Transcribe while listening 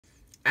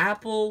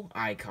Apple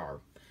Icar.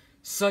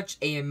 Such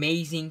an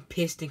amazing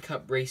piston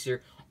cup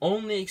racer,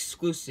 only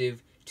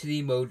exclusive to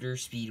the Motor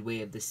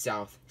Speedway of the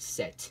South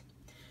set.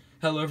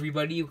 Hello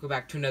everybody, welcome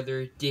back to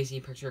another Disney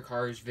Pixar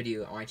Cars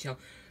video on my channel.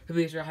 Hope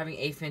you guys are having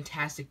a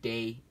fantastic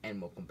day,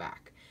 and welcome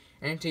back.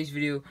 And in today's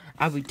video,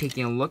 I'll be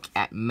taking a look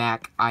at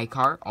Mac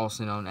Icar,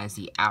 also known as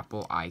the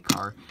Apple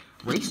Icar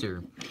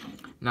Racer.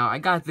 Now, I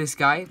got this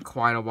guy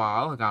quite a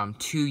while. I got him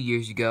 2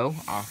 years ago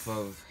off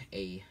of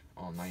a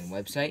online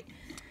website.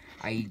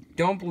 I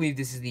don't believe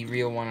this is the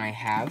real one I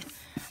have.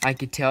 I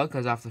could tell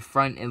because off the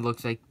front it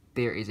looks like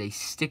there is a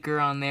sticker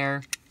on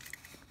there.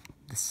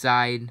 The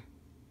side,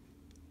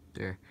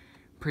 they're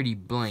pretty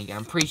blank.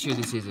 I'm pretty sure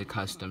this is a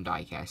custom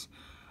diecast.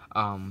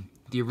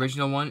 The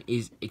original one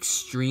is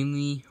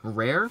extremely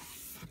rare.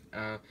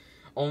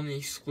 Only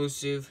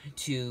exclusive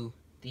to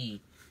the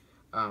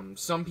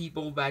some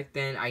people back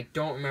then. I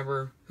don't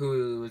remember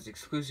who it was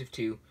exclusive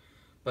to,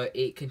 but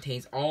it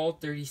contains all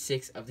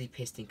 36 of the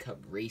Piston Cup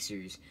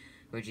racers,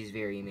 which is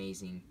very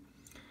amazing.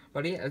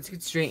 But yeah, let's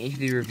get straight into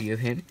the review of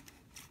him.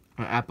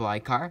 Apple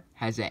Icar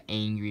has that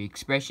angry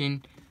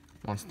expression,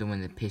 wants to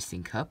win the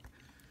Piston Cup.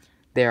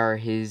 There are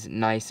his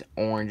nice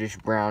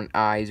orangish brown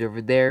eyes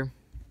over there.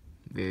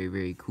 Very,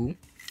 very cool.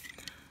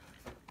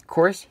 Of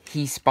course,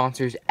 he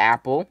sponsors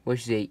Apple,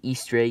 which is a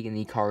Easter egg in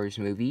the Cars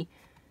movie.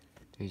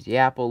 There's the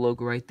Apple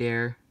logo right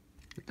there,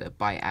 with the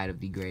bite out of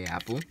the gray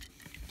apple.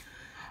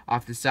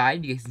 Off the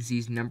side, you guys can see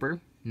his number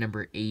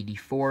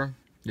 84.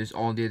 There's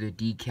all the other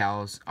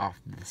decals off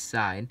the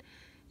side.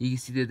 You can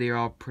see that they're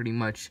all pretty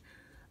much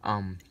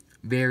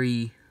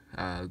very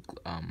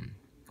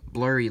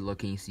blurry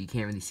looking, so you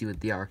can't really see what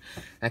they are.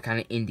 That kind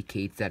of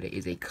indicates that it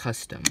is a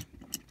custom.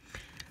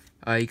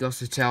 You can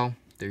also tell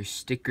there's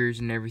stickers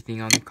and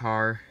everything on the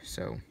car,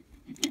 so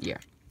yeah.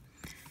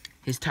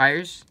 His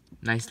tires,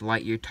 nice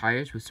light year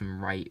tires with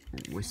some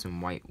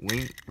white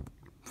wing.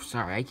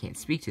 Sorry, I can't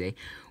speak today.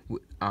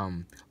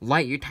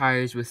 Light year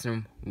tires with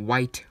some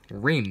white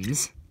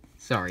rims.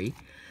 Sorry.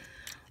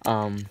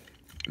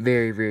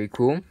 Very, very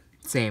cool.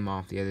 Same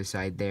off the other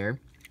side there.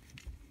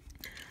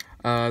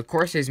 Of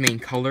course, his main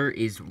color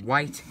is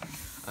white.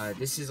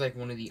 This is like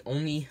one of the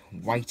only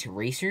white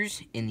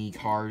racers in the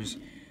Cars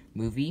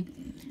movie.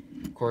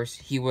 Of course,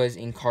 he was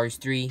in Cars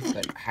 3,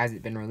 but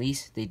hasn't been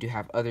released. They do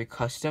have other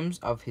customs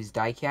of his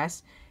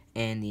diecast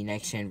and the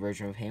next-gen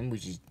version of him,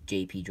 which is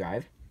JP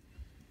Drive.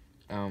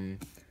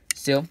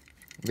 Still,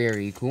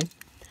 very cool.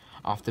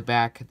 Off the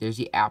back, there's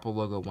the Apple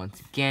logo once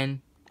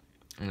again.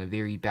 On the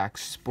very back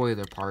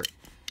spoiler part,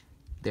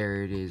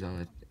 there it is on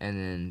the, and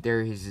then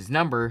there is his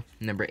number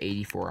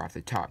 84 off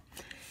the top.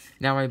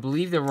 Now, I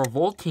believe the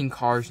Revolting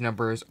Cars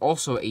number is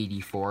also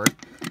 84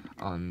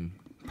 on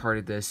part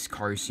of this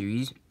car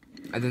series,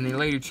 and then they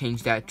later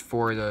changed that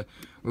for the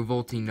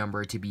Revolting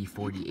number to be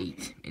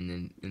 48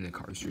 in the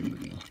Cars 3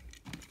 movie.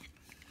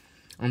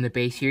 On the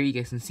base here, you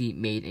guys can see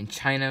Made in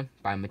China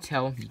by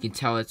Mattel. You can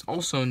tell it's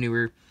also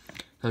newer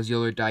because the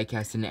older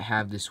diecast didn't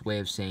have this way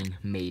of saying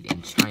Made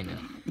in China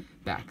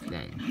back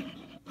then.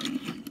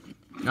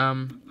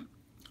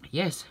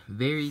 Yes,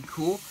 very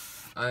cool.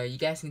 You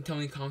guys can tell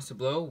me in the comments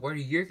below, what are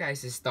your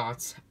guys'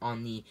 thoughts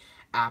on the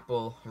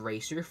Apple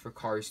Racer for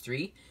Cars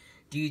 3?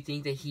 Do you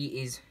think that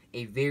he is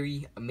a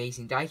very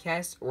amazing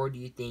diecast, or do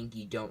you think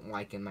you don't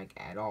like him like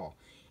at all,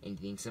 and you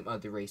think some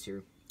other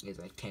racer is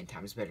like 10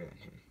 times better than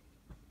him?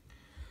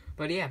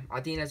 But yeah,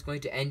 I think that's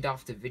going to end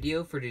off the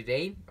video for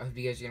today. I hope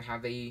you guys are going to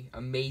have an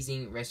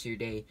amazing rest of your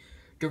day.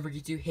 Don't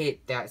forget to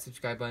hit that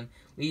subscribe button,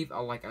 leave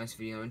a like on this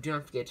video, and do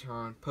not forget to turn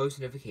on post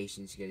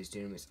notifications so you guys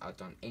don't miss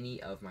out on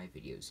any of my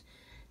videos.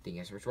 Thank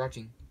you guys so much for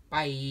watching.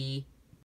 Bye!